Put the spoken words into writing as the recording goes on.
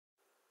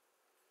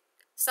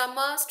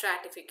Summer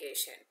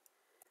stratification.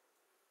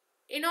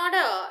 In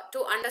order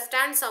to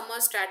understand summer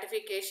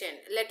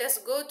stratification, let us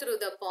go through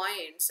the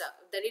points,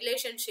 the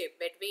relationship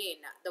between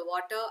the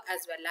water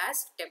as well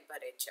as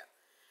temperature.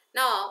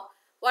 Now,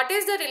 what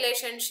is the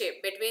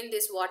relationship between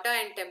this water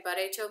and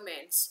temperature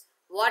means?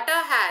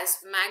 Water has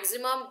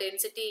maximum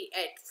density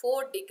at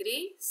 4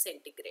 degree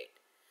centigrade.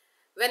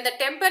 When the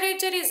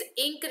temperature is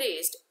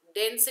increased,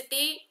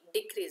 density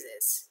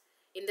decreases.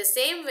 In the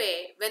same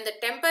way, when the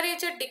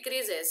temperature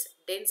decreases,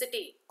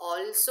 density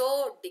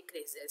also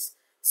decreases.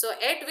 So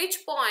at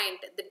which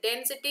point the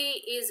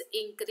density is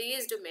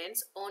increased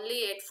means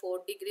only at 4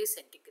 degrees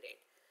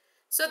centigrade.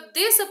 So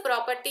this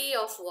property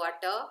of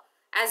water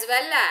as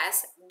well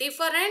as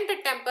different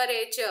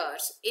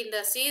temperatures in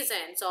the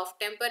seasons of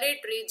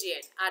temperate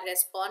region are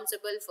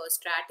responsible for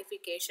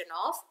stratification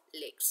of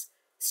lakes.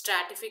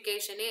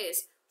 Stratification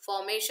is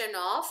formation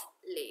of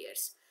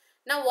layers.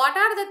 Now what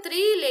are the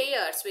three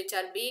layers which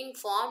are being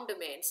formed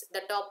means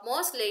the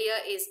topmost layer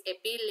is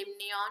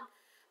epilimnion,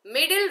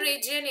 middle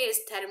region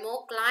is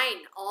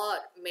thermocline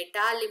or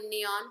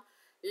metalimnion,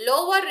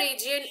 lower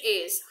region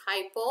is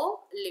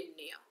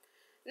hypolimnion.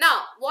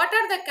 Now, what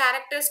are the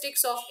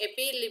characteristics of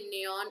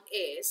epilimnion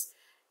is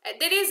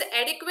there is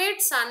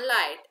adequate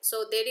sunlight,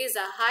 so there is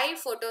a high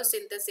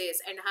photosynthesis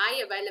and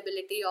high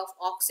availability of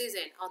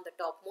oxygen on the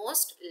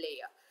topmost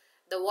layer.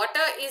 The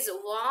water is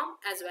warm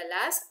as well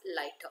as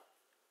lighter.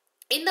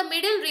 In the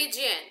middle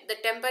region, the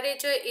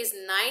temperature is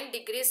 9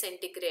 degrees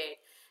centigrade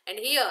and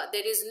here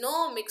there is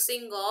no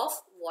mixing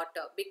of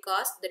water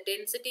because the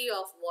density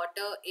of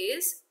water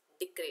is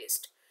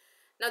decreased.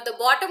 Now the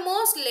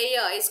bottommost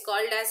layer is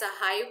called as a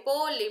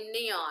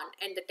hypolimnion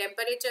and the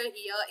temperature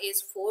here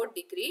is 4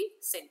 degree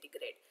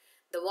centigrade.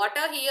 The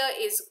water here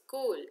is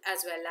cool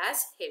as well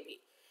as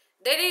heavy.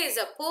 There is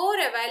a poor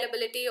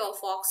availability of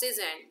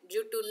oxygen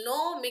due to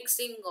no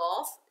mixing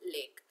of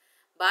lake,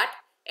 but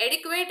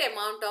adequate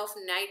amount of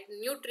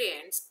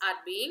nutrients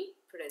are being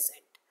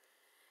present.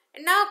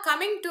 And now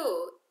coming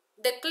to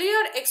the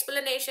clear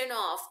explanation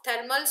of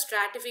thermal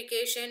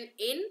stratification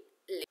in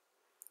lake.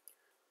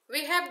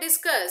 We have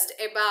discussed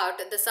about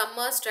the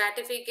summer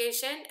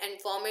stratification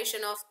and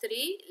formation of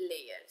three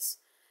layers.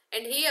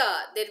 And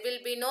here there will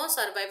be no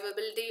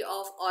survivability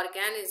of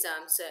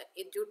organisms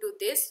due to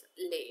these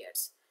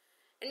layers.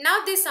 And now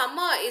the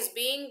summer is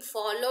being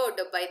followed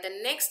by the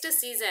next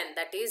season,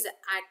 that is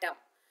autumn.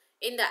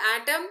 In the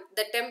autumn,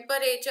 the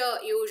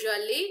temperature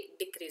usually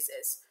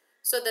decreases.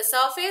 So the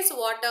surface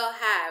water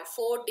have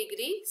 4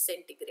 degree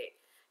centigrade.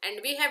 And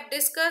we have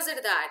discussed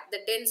that the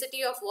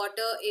density of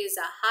water is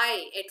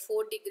high at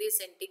 4 degrees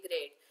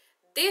centigrade.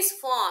 This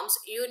forms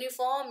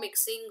uniform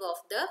mixing of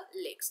the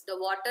lakes. The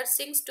water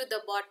sinks to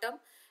the bottom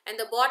and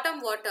the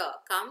bottom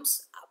water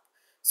comes up.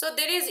 So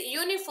there is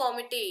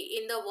uniformity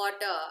in the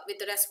water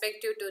with respect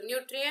to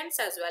nutrients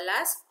as well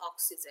as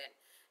oxygen.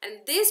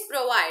 And this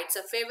provides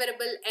a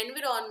favorable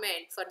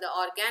environment for the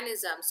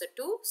organisms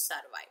to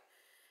survive.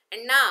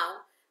 And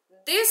now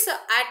this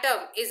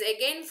autumn is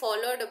again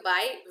followed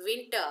by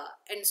winter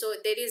and so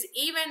there is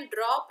even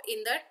drop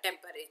in the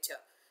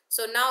temperature.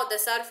 So now the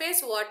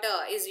surface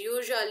water is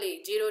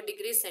usually 0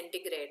 degrees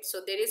centigrade. So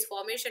there is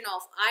formation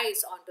of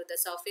ice onto the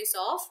surface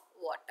of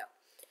water.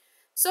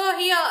 So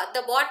here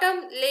the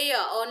bottom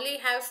layer only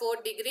have 4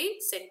 degree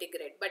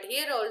centigrade, but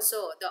here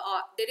also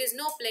there is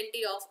no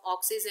plenty of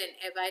oxygen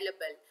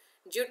available.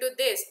 Due to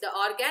this, the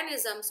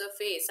organisms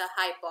face a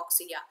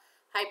hypoxia.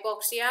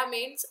 Hypoxia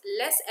means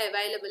less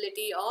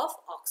availability of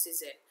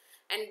oxygen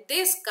and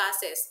this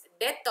causes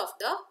death of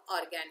the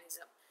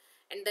organism.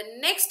 And the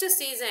next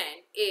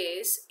season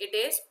is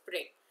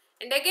spring.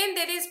 And again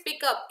there is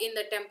pickup in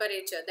the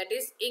temperature, that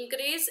is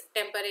increased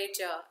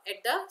temperature at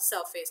the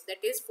surface,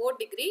 that is 4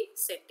 degree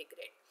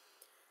centigrade.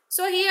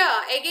 So here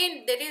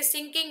again there is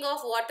sinking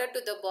of water to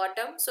the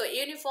bottom, so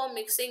uniform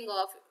mixing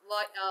of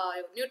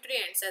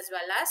nutrients as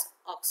well as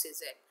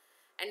oxygen.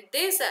 And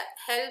this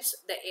helps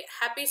the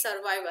happy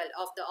survival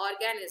of the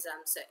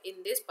organisms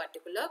in this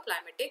particular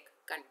climatic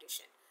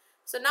condition.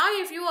 So now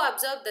if you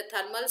observe the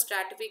thermal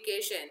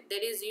stratification,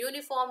 there is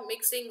uniform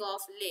mixing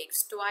of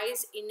lakes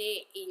twice in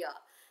a year.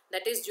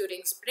 That is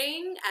during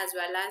spring as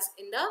well as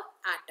in the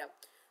autumn.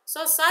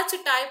 So such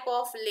type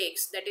of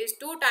lakes, that is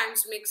 2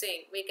 times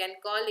mixing, we can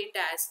call it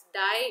as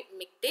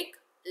dimictic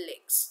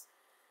lakes.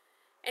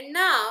 And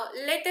now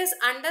let us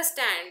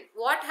understand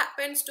what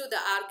happens to the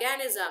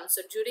organisms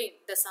during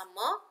the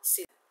summer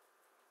season.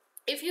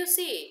 If you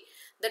see,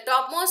 the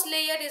topmost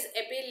layer is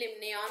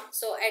epilimnion,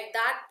 so at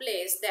that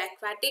place the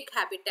aquatic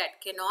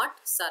habitat cannot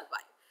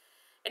survive.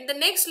 And the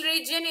next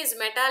region is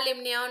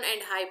metalimnion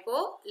and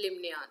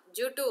hypolimnion.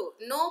 Due to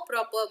no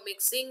proper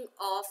mixing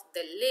of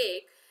the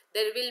lake,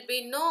 there will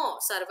be no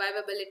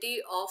survivability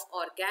of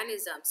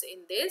organisms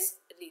in these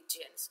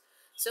regions.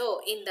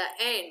 So in the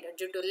end,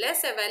 due to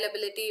less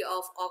availability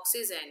of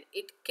oxygen,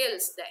 it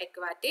kills the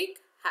aquatic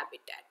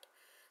habitat.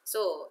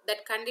 So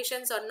that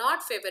conditions are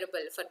not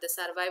favorable for the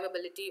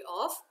survivability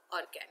of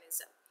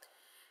organism.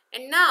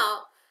 And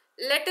now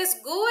let us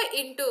go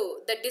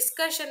into the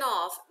discussion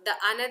of the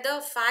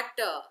another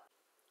factor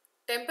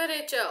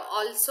Temperature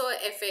also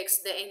affects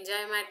the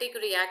enzymatic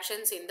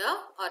reactions in the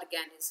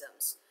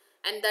organisms,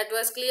 and that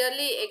was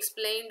clearly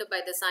explained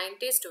by the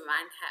scientist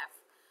Van Haff.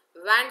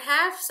 Van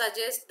Haff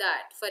suggests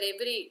that for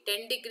every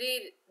 10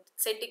 degree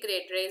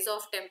centigrade raise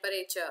of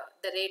temperature,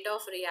 the rate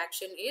of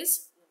reaction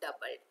is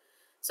doubled.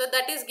 So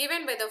that is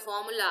given by the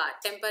formula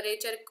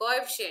temperature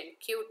coefficient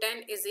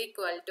Q10 is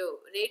equal to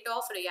rate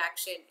of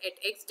reaction at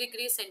x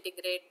degree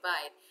centigrade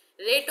by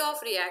rate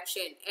of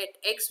reaction at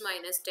x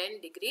minus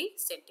 10 degree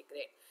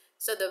centigrade.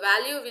 So the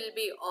value will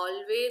be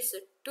always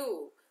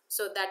 2.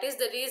 So that is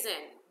the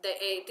reason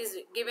that it is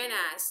given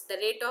as the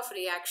rate of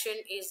reaction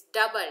is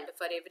doubled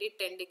for every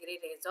 10 degree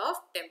raise of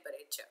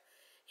temperature.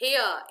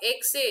 Here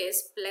x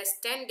is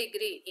plus 10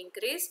 degree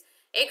increase,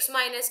 x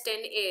minus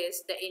 10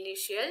 is the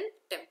initial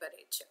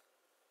temperature.